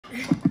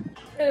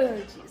Oh,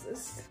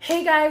 Jesus.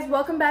 Hey guys,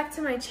 welcome back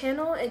to my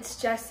channel.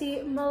 It's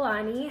Jessie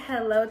Milani.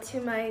 Hello to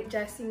my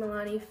Jessie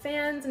Milani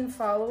fans and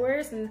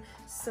followers and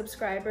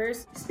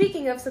subscribers.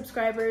 Speaking of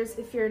subscribers,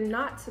 if you're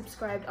not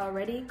subscribed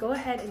already, go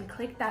ahead and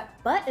click that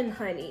button,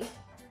 honey.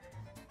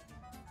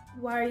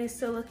 Why are you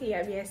still looking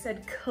at me? I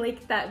said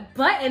click that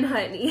button,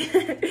 honey.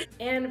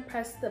 And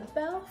press the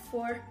bell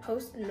for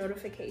post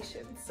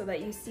notifications so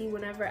that you see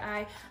whenever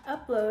I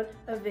upload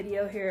a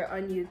video here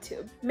on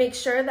YouTube. Make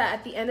sure that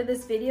at the end of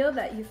this video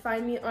that you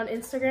find me on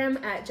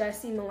Instagram at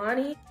Jessie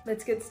Milani.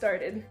 Let's get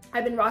started.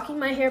 I've been rocking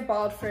my hair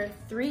bald for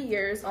 3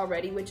 years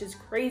already, which is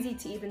crazy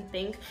to even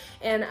think.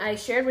 And I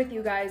shared with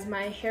you guys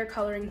my hair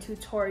coloring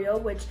tutorial,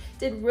 which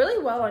did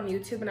really well on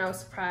YouTube and I was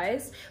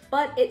surprised.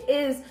 But it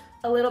is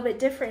a little bit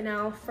different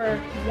now for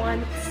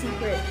one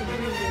secret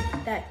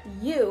ingredient that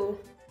you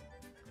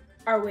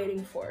are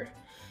waiting for.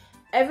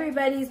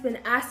 Everybody's been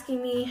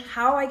asking me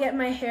how I get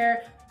my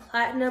hair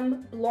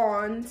platinum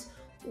blonde,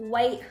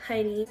 white,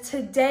 honey.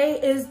 Today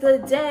is the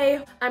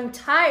day. I'm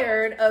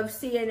tired of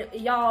seeing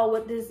y'all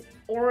with this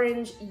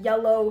orange,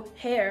 yellow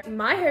hair.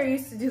 My hair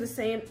used to do the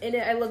same, and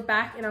I look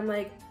back and I'm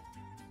like,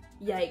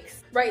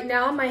 yikes. Right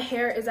now my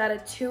hair is at a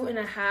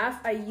 2.5.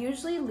 I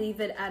usually leave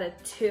it at a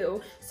 2,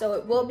 so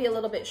it will be a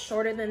little bit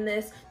shorter than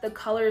this. The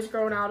color is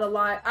grown out a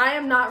lot. I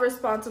am not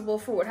responsible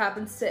for what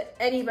happens to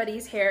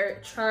anybody's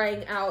hair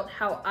trying out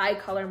how I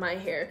color my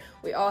hair.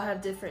 We all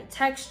have different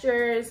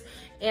textures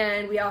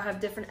and we all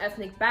have different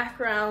ethnic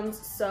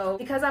backgrounds. So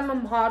because I'm a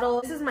model,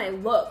 this is my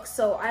look.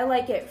 So I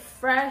like it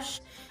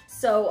fresh.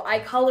 So I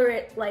color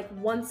it like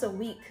once a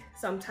week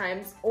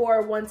sometimes,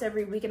 or once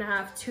every week and a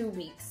half, 2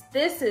 weeks.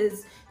 This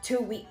is 2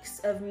 weeks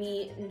of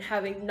me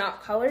having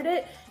not colored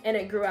it, and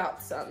it grew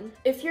out some.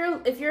 If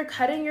you're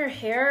cutting your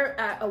hair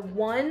at a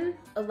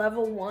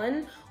level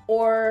 1,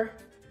 or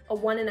a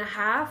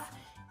 1.5,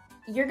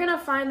 you're gonna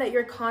find that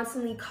you're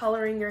constantly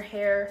coloring your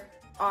hair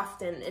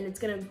often, and it's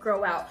gonna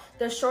grow out.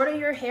 The shorter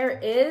your hair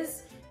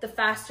is, the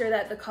faster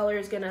that the color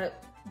is gonna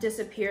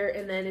disappear,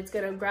 and then it's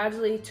gonna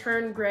gradually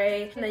turn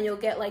gray, and then you'll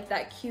get like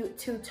that cute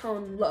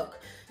two-tone look,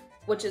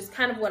 which is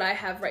kind of what I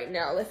have right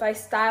now. If I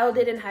styled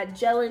it and had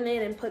gel in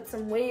it and put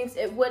some waves,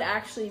 it would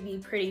actually be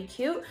pretty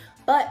cute,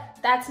 but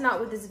that's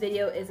not what this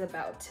video is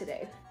about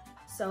today.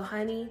 So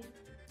honey,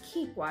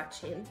 keep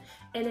watching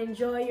and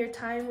enjoy your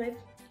time with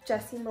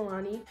Jessie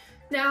Milani.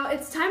 Now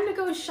it's time to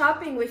go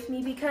shopping with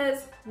me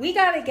because we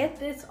gotta get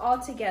this all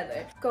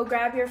together. Go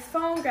grab your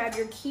phone, grab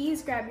your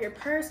keys, grab your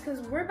purse, because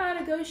we're about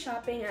to go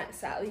shopping at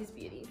Sally's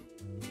Beauty.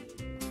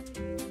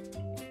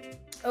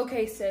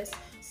 Okay sis,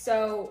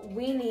 so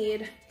we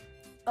need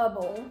a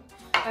bowl,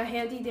 a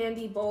handy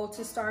dandy bowl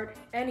to start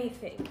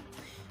anything.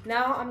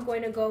 Now I'm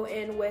going to go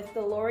in with the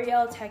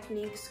L'Oreal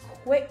Techniques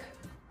Quick.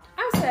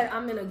 I said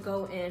I'm gonna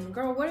go in.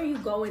 Girl, what are you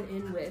going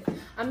in with?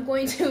 I'm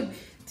going to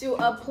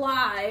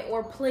apply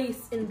or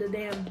place in the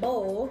damn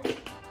bowl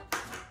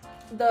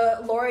the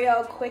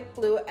L'Oreal Quick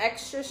Blue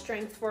Extra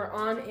Strength for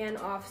on and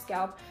off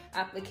scalp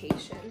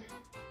application.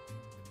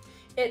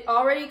 It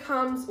already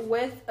comes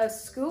with a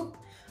scoop.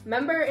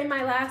 Remember in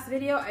my last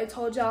video, I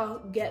told y'all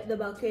get the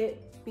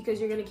bucket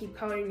because you're gonna keep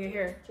coloring your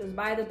hair. Just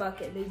buy the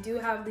bucket. They do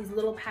have these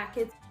little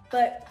packets,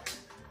 but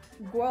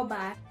girl,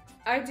 bye.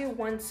 I do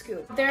 1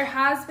 scoop. There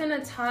has been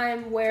a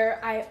time where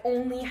I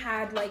only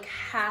had like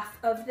half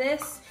of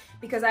this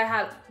because I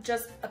had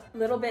just a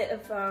little bit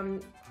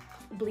of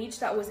bleach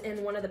that was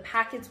in one of the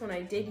packets when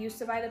I did used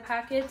to buy the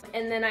packets,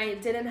 and then I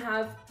didn't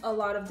have a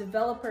lot of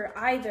developer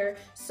either,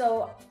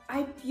 so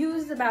I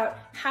used about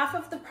half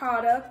of the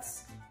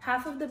products,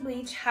 half of the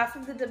bleach, half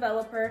of the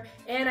developer,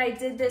 and I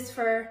did this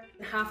for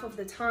half of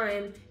the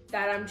time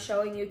that I'm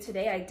showing you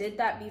today. I did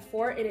that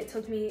before and it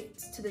took me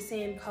to the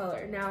same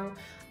color. Now,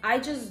 I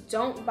just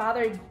don't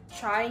bother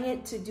trying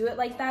it to do it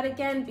like that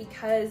again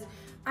because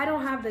I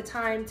don't have the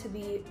time to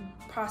be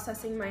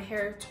processing my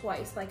hair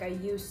twice like I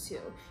used to.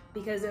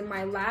 Because in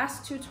my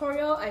last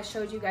tutorial, I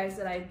showed you guys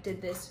that I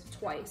did this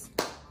twice.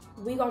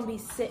 We gonna be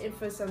sitting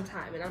for some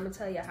time and I'm gonna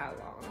tell you how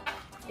long.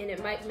 And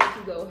it might make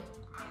you go,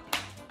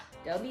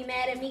 don't be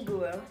mad at me,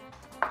 girl.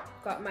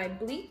 Got my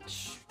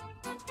bleach.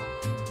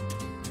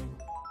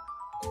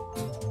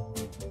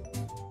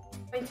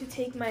 I'm going to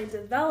take my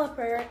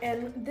developer,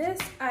 and this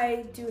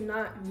I do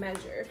not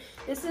measure.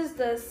 This is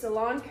the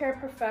Salon Care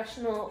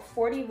Professional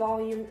 40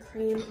 Volume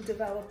Cream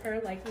Developer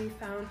like we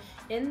found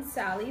in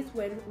Sally's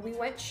when we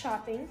went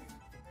shopping.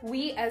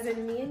 We, as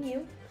in me and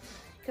you,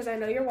 because I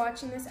know you're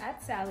watching this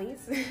at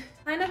Sally's.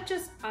 Kind of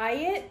just eye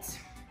it.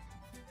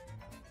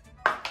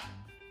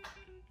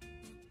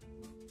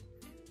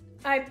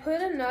 I put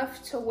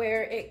enough to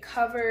where it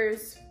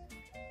covers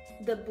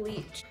the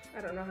bleach. I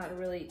don't know how to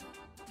really,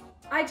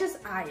 I just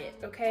eye it,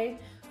 okay?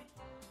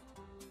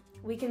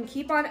 We can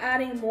keep on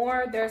adding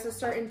more. There's a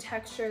certain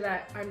texture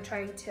that I'm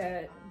trying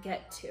to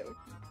get to.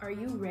 Are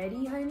you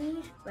ready,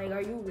 honey? Like,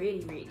 are you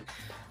ready?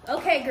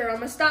 Okay, girl, I'm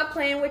gonna stop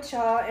playing with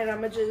y'all and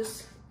I'm gonna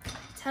just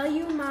tell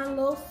you my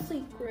little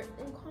secret,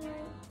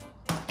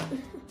 okay?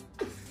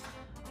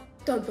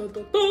 Dun, dun,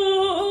 dun,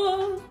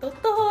 dun, dun,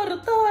 dun,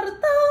 dun,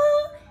 dun,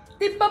 dun.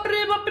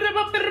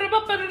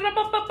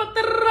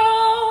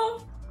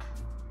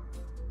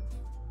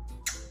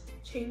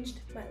 Changed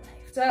my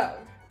life. So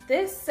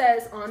this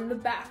says on the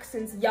back,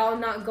 since y'all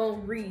not gonna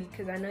read,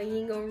 because I know you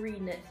ain't gonna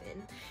read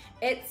nothing,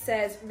 it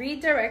says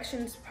read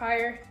directions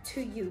prior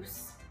to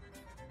use.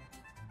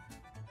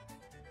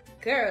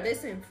 Girl,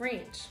 this in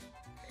French.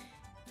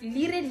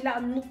 Lire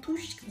la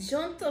notush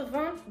jante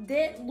avant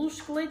de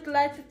lusclate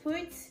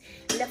latitude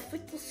la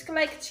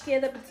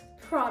futusclake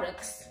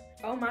products.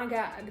 Oh my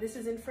god, this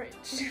is in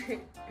French.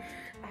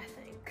 I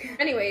think.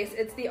 Anyways,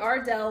 it's the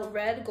Ardell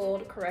Red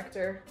Gold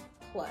Corrector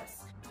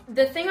Plus.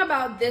 The thing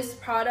about this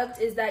product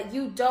is that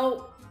you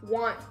don't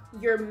want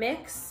your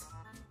mix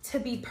to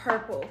be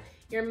purple.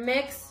 Your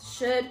mix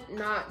should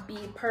not be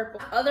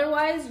purple.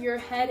 Otherwise, your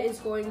head is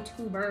going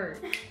to burn.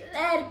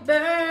 Let it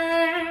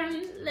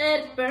burn, let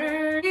it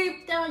burn.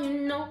 Deep down, you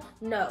know.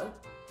 No,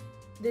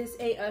 this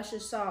ain't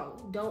Usher's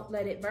song. Don't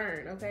let it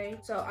burn, okay?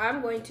 So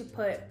I'm going to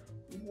put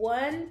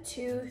 1,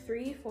 2,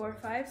 3, 4,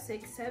 5,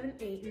 6, 7,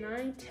 8,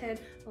 9, 10,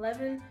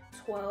 11,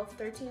 12,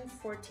 13,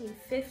 14,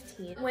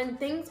 15. When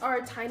things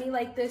are tiny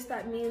like this,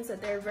 that means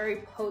that they're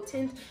very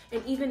potent,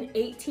 and even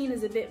 18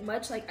 is a bit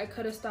much. Like I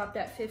could have stopped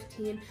at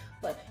 15,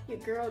 but your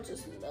girl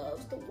just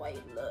loves the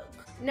white look.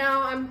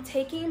 Now I'm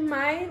taking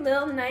my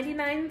little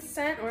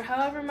 99-cent or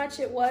however much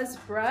it was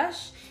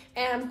brush,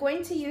 and I'm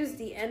going to use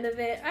the end of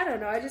it. I don't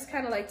know, I just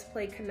kind of like to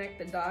play connect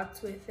the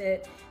dots with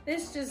it.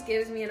 This just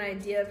gives me an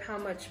idea of how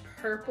much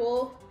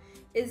purple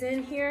is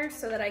in here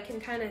so that I can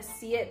kind of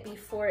see it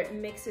before it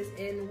mixes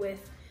in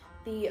with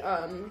the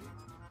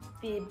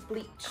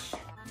bleach.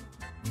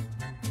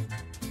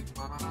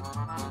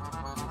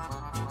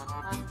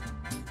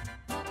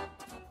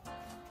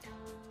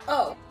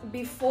 Oh,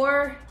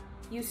 before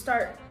you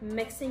start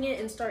mixing it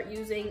and start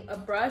using a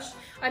brush,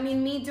 I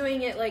mean, me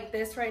doing it like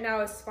this right now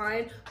is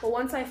fine, but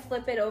once I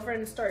flip it over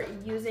and start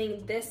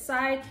using this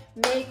side,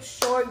 make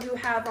sure you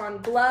have on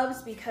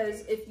gloves,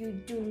 because if you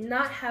do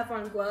not have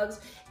on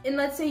gloves, and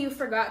let's say you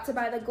forgot to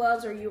buy the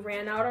gloves or you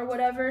ran out or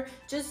whatever,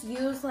 just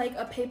use like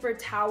a paper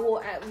towel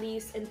at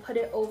least and put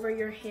it over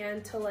your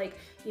hand to, like,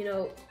 you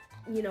know,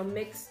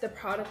 mix the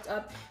product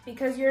up,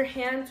 because your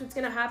hands, what's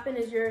gonna happen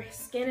is your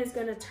skin is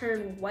gonna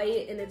turn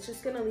white and it's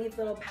just gonna leave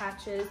little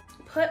patches.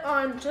 Put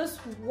on just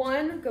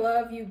one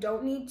glove, you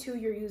don't need two,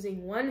 you're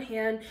using one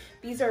hand.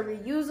 These are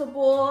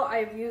reusable.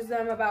 I've used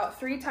them about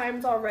 3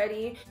 times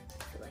already.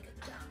 I feel like a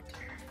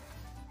doctor.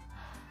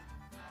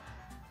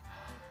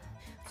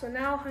 So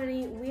now,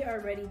 honey, we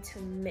are ready to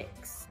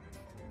mix.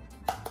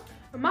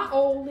 Am I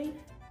oldie?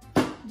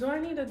 Do I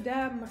need to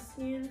dab my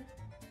skin?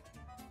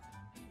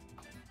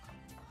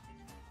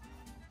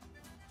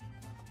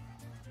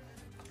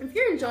 If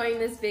you're enjoying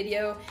this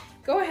video,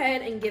 go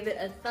ahead and give it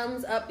a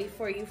thumbs up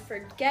before you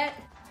forget.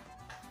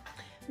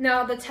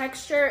 Now the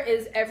texture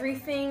is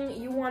everything.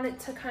 You want it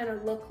to kind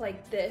of look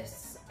like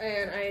this,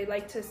 and I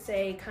like to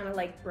say kind of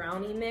like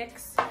brownie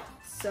mix.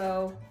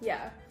 So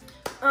yeah,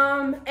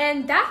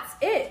 and that's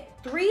it.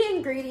 3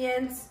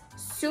 ingredients,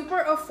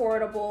 super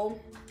affordable.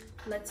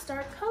 Let's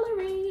start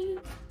coloring.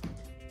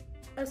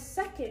 A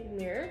second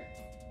mirror,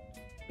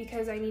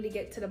 because I need to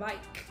get to the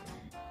bike.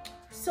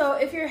 So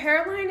if your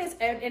hairline is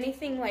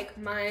anything like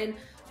mine,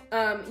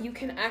 you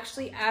can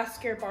actually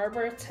ask your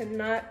barber to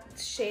not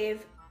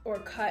shave or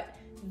cut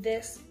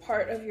this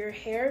part of your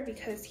hair,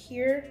 because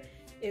here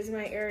is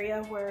my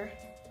area where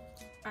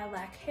I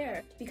lack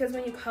hair. Because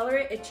when you color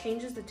it, it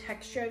changes the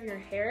texture of your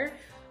hair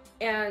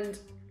and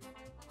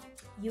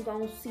you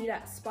gonna see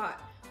that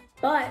spot.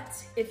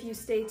 But if you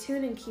stay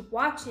tuned and keep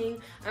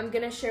watching, I'm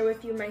gonna share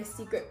with you my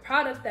secret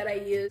product that I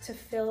use to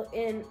fill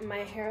in my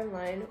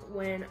hairline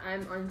when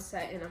I'm on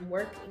set and I'm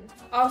working.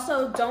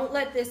 Also, don't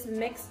let this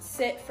mix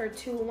sit for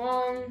too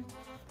long.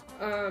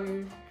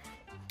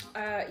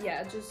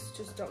 Yeah,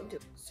 just don't do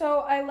it.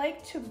 So I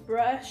like to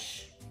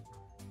brush,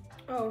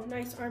 oh,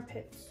 nice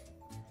armpits.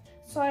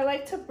 So I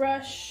like to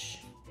brush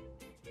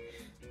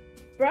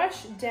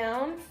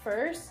down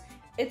first.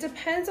 It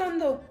depends on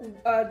the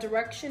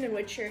direction in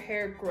which your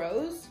hair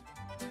grows.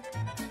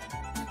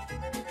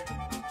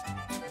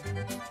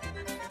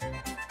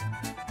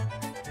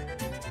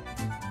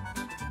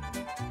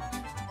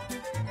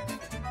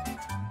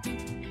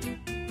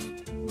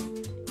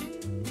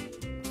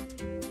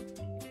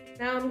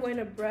 Now I'm going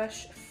to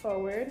brush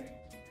forward.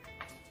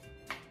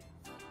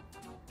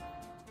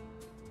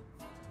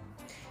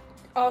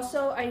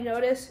 Also, I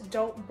noticed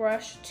don't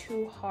brush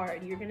too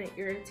hard. You're gonna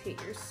irritate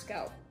your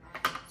scalp.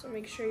 So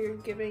make sure you're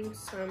doing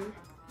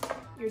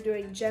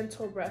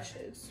gentle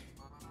brushes.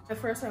 At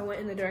first I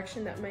went in the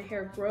direction that my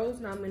hair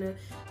grows. Now I'm gonna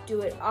do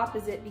it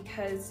opposite,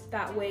 because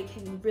that way it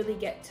can really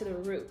get to the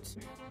roots.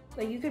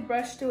 Like, you could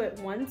brush through it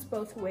once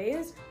both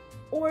ways,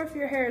 or if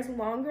your hair is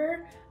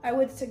longer, I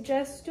would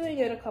suggest doing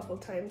it a couple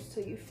times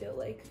till you feel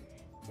like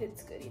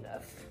it's good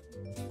enough.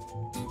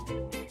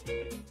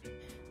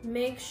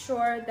 Make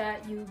sure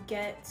that you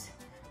get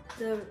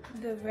the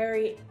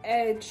very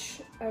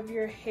edge of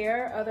your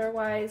hair.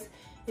 Otherwise,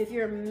 if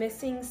you're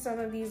missing some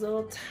of these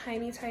little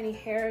tiny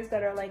hairs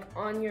that are like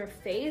on your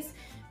face,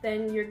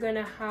 then you're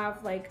gonna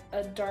have like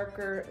a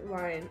darker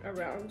line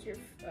around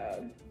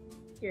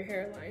your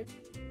hairline.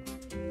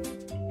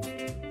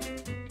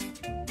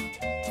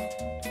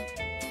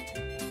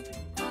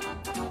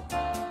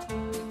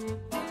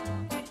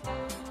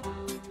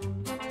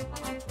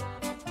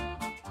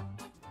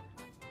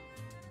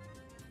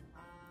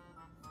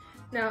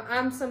 Now,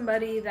 I'm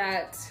somebody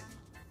that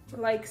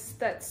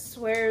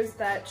swears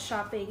that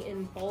shopping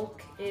in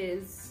bulk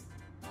is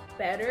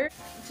better.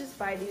 Just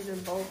buy these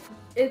in bulk.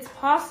 It's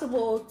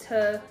possible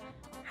to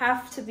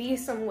have to be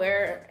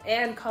somewhere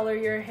and color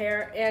your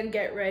hair and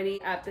get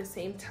ready at the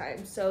same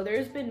time. So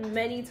there's been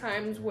many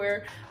times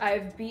where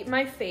I've beat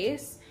my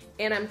face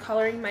and I'm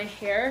coloring my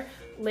hair.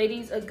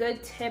 Ladies, a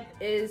good tip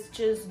is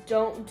just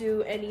don't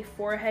do any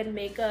forehead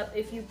makeup.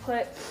 If you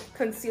put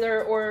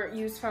concealer or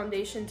use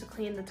foundation to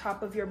clean the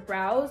top of your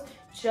brows,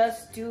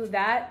 just do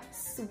that.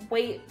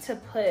 Wait to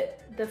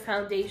put the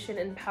foundation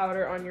and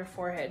powder on your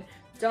forehead.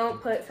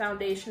 Don't put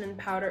foundation and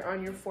powder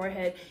on your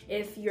forehead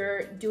if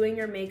you're doing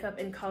your makeup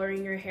and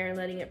coloring your hair and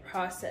letting it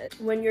process.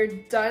 When you're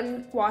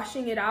done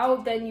washing it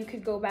out, then you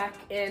could go back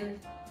in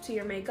to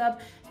your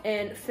makeup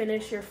and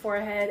finish your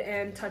forehead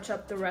and touch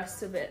up the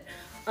rest of it.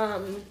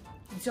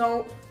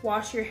 Don't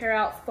wash your hair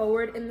out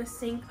forward in the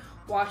sink,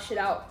 wash it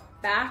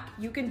out back.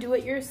 You can do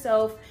it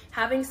yourself.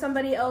 Having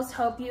somebody else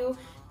help you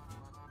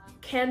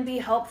can be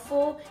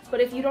helpful,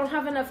 but if you don't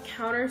have enough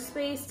counter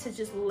space to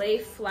just lay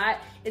flat,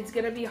 it's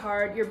gonna be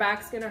hard. Your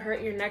back's gonna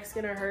hurt, your neck's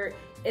gonna hurt.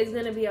 It's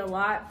gonna be a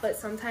lot, but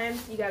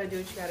sometimes you gotta do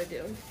what you gotta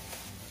do.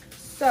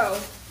 So,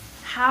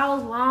 how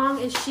long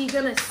is she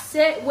gonna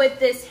sit with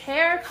this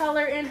hair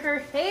color in her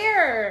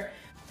hair?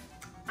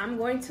 I'm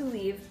going to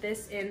leave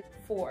this in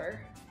for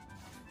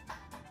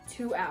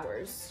 2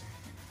 hours.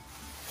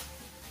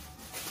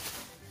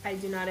 I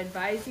do not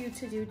advise you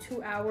to do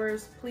 2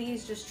 hours.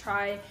 Please just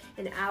try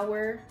an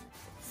hour,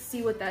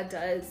 see what that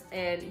does,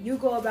 and you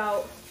go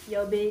about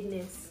your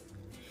business.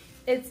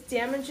 It's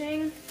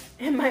damaging,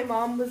 and my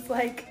mom was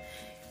like,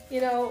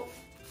 you know,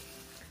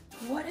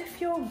 what if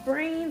your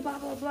brain, blah,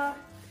 blah, blah.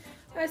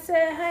 I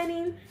said,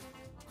 honey,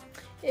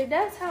 if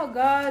that's how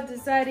God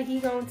decided he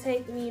gonna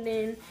take me,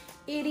 then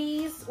it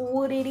is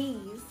what it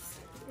is,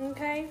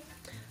 okay?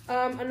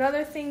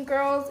 Another thing,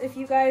 girls, if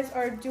you guys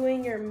are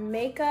doing your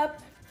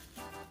makeup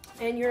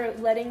and you're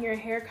letting your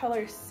hair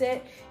color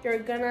sit, you're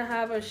gonna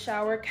have a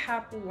shower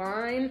cap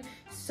line.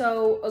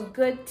 So a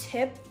good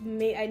tip,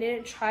 I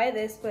didn't try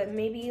this, but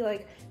maybe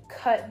like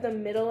cut the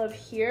middle of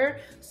here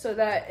so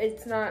that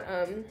it's not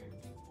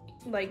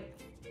like,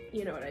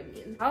 you know what I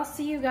mean. I'll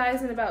see you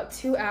guys in about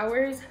 2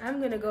 hours.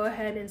 I'm gonna go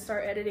ahead and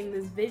start editing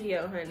this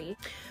video, honey.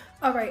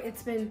 All right,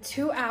 it's been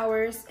 2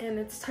 hours and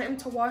it's time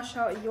to wash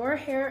out your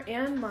hair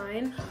and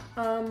mine.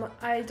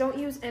 I don't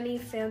use any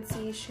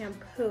fancy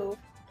shampoo.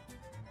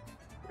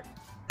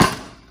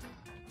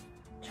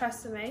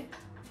 Tresemme.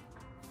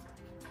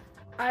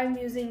 I'm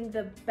using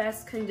the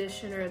best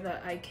conditioner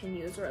that I can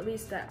use, or at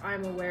least that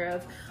I'm aware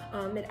of.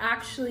 It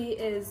actually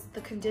is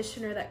the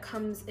conditioner that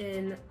comes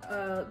in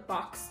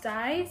box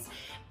dyes,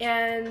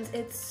 and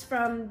it's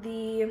from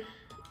the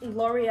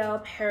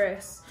L'Oreal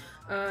Paris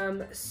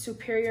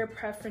Superior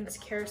Preference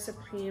Care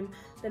Supreme,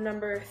 the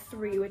number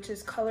 3, which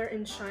is Color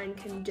and Shine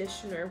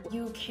Conditioner.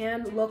 You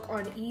can look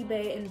on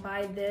eBay and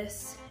buy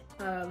this,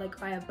 like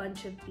buy a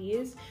bunch of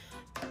these.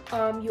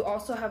 You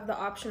also have the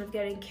option of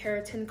getting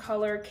Keratin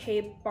Color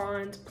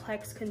K-Bond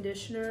Plex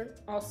Conditioner,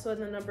 also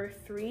the number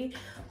 3.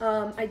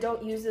 I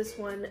don't use this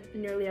one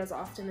nearly as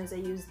often as I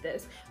use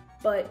this,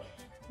 but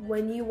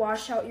when you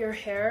wash out your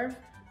hair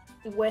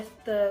with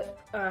the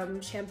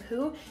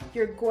shampoo,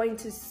 you're going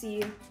to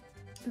see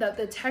that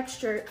the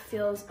texture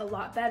feels a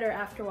lot better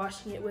after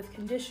washing it with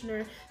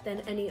conditioner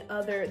than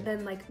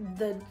like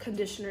the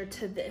conditioner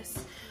to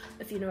this,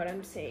 if you know what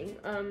I'm saying.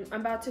 I'm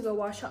about to go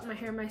wash out my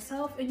hair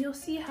myself and you'll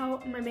see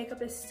how my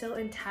makeup is still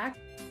intact.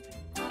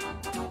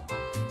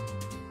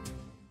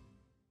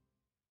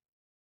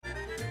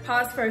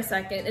 Pause for a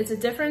second. It's a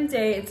different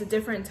day, it's a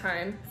different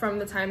time from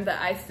the time that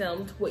I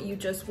filmed what you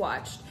just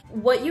watched.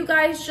 What you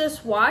guys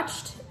just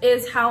watched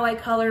is how I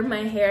color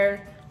my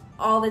hair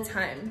all the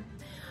time.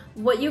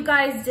 What you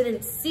guys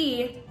didn't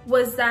see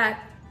was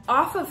that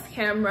off of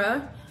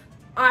camera,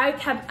 I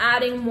kept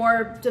adding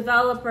more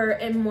developer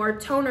and more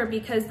toner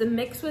because the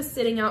mix was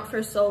sitting out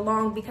for so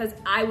long because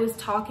I was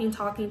talking.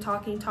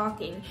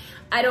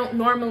 I don't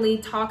normally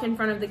talk in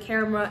front of the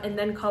camera and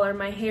then color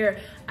my hair.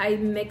 I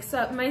mix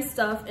up my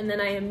stuff and then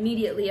I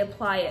immediately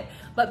apply it.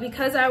 But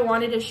because I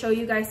wanted to show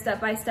you guys step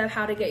by step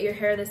how to get your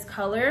hair this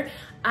color,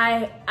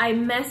 I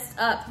messed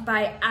up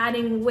by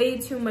adding way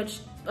too much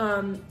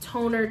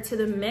toner to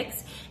the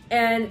mix,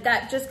 and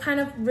that just kind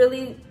of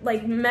really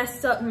like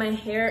messed up my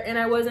hair and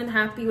I wasn't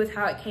happy with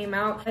how it came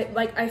out.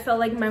 I felt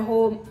like my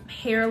whole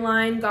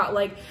hairline got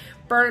like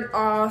burnt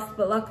off,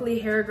 but luckily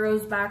hair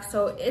grows back,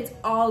 so it's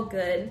all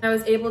good. I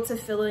was able to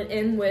fill it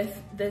in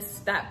with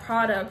that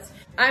product.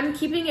 I'm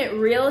keeping it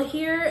real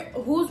here.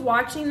 Who's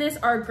watching this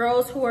are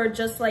girls who are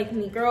just like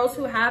me, girls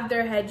who have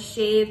their head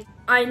shaved.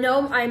 I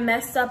know I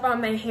messed up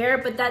on my hair,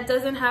 but that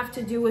doesn't have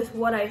to do with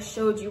what I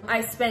showed you.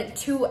 I spent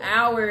 2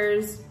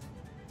 hours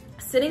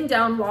sitting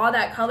down while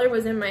that color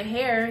was in my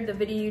hair. The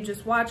video you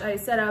just watched, I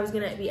said I was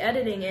gonna be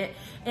editing it,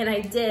 and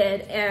I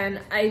did,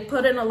 and I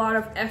put in a lot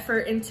of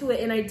effort into it,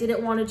 and I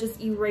didn't want to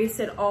just erase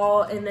it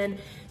all and then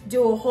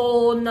do a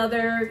whole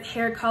nother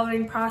hair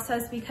coloring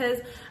process,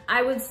 because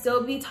I would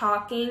still be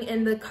talking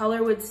and the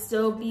color would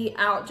still be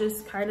out,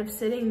 just kind of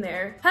sitting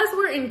there. Because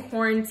we're in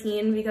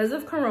quarantine because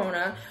of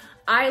Corona,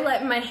 I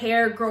let my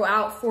hair grow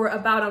out for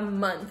about a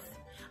month.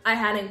 I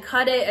hadn't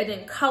cut it, I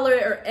didn't color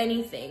it or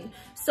anything.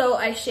 So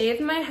I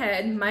shaved my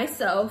head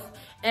myself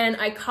and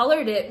I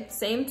colored it,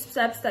 same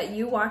steps that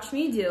you watched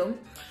me do.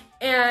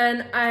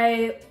 And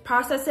I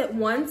processed it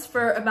once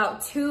for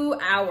about 2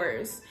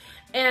 hours.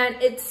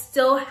 And it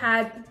still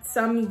had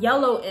some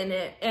yellow in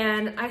it.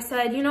 And I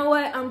said, you know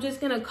what? I'm just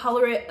gonna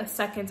color it a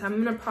second time.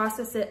 I'm gonna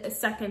process it a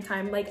second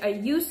time like I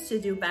used to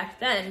do back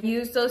then.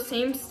 Use those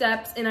same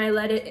steps and I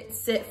let it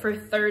sit for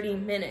 30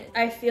 minutes.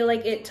 I feel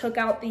like it took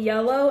out the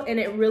yellow and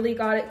it really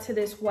got it to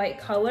this white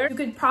color. You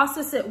could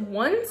process it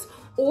once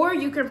or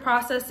you can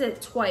process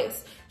it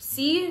twice.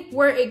 See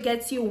where it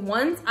gets you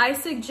once. I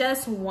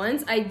suggest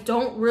once. I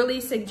don't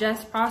really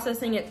suggest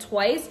processing it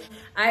twice.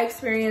 I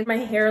experienced my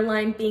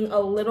hairline being a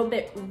little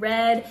bit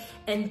red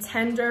and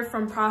tender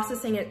from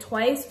processing it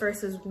twice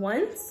versus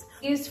once.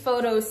 These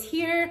photos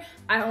here,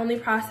 I only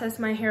processed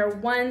my hair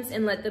once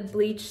and let the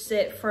bleach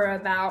sit for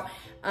about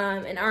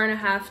an hour and a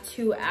half,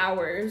 2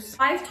 hours.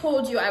 I've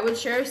told you I would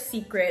share a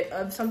secret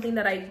of something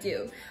that I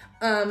do.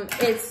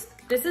 This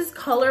is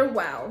Color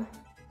Wow.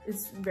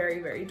 It's very,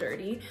 very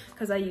dirty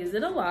because I use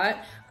it a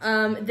lot.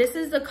 This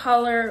is the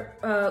color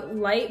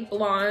Light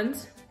Blonde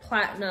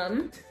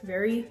Platinum,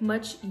 very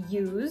much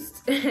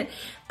used.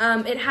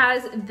 It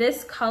has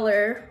this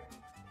color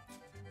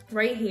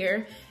right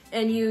here,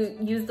 and you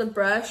use the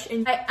brush.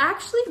 And I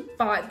actually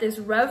bought this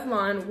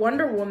Revlon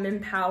Wonder Woman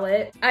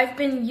palette. I've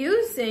been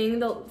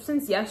using,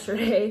 since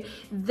yesterday,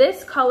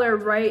 this color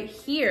right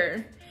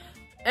here.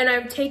 And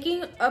I'm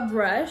taking a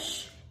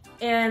brush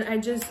and I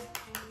just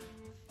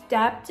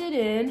dapped it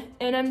in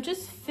and I'm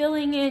just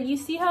filling in. You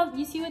see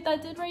what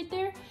that did right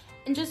there?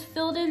 And just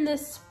filled in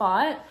this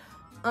spot.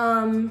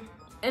 And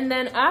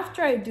then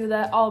after I do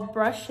that, I'll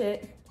brush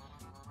it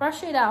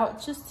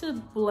out just to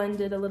blend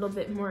it a little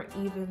bit more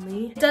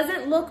evenly. It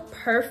doesn't look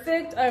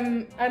perfect.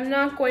 I'm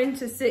not going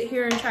to sit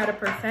here and try to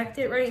perfect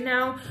it right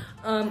now.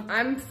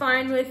 I'm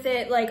fine with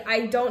it. Like,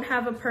 I don't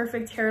have a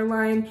perfect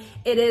hairline.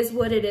 It is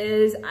what it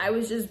is. I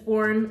was just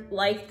born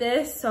like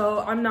this, so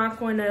I'm not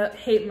going to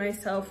hate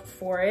myself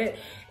for it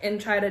and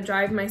try to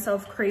drive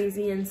myself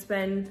crazy and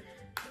spend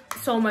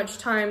so much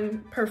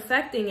time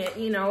perfecting it,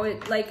 you know.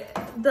 It like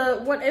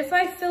if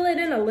I fill it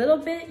in a little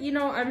bit, you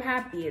know, I'm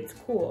happy. It's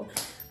cool.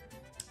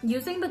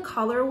 Using the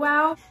Color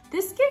Wow,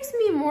 this gives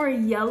me more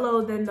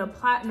yellow than the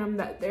platinum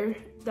that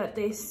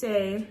they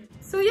say.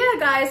 So yeah,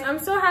 guys, I'm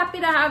so happy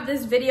to have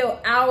this video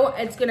out.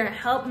 It's gonna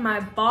help my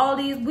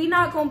baldies. We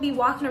not gonna be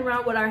walking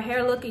around with our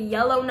hair looking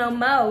yellow no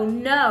mo.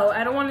 No,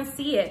 I don't wanna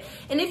see it.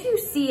 And if you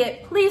see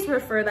it, please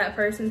refer that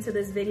person to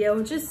this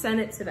video. Just send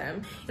it to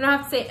them. You don't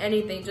have to say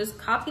anything. Just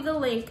copy the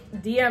link,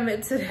 DM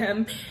it to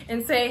them,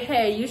 and say,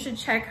 hey, you should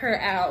check her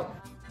out.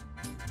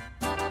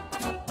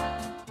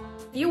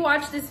 If you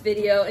watch this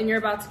video and you're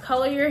about to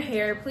color your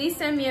hair, please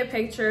send me a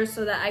picture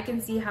so that I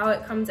can see how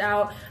it comes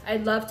out.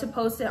 I'd love to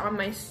post it on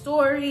my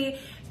story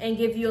and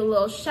give you a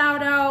little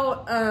shout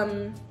out.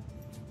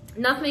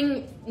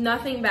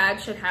 Nothing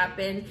bad should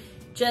happen.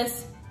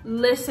 Just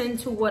listen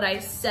to what I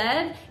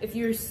said. If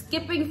you're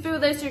skipping through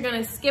this, you're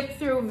gonna skip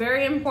through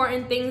very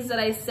important things that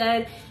I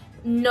said.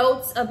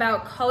 Notes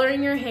about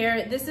coloring your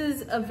hair. This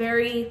is a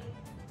very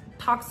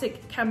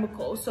toxic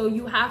chemical, so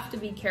you have to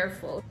be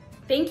careful.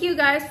 Thank you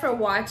guys for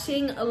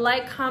watching.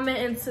 Like, comment,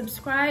 and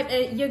subscribe.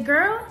 And your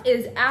girl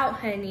is out,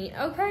 honey,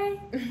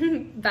 okay?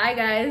 Bye,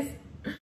 guys.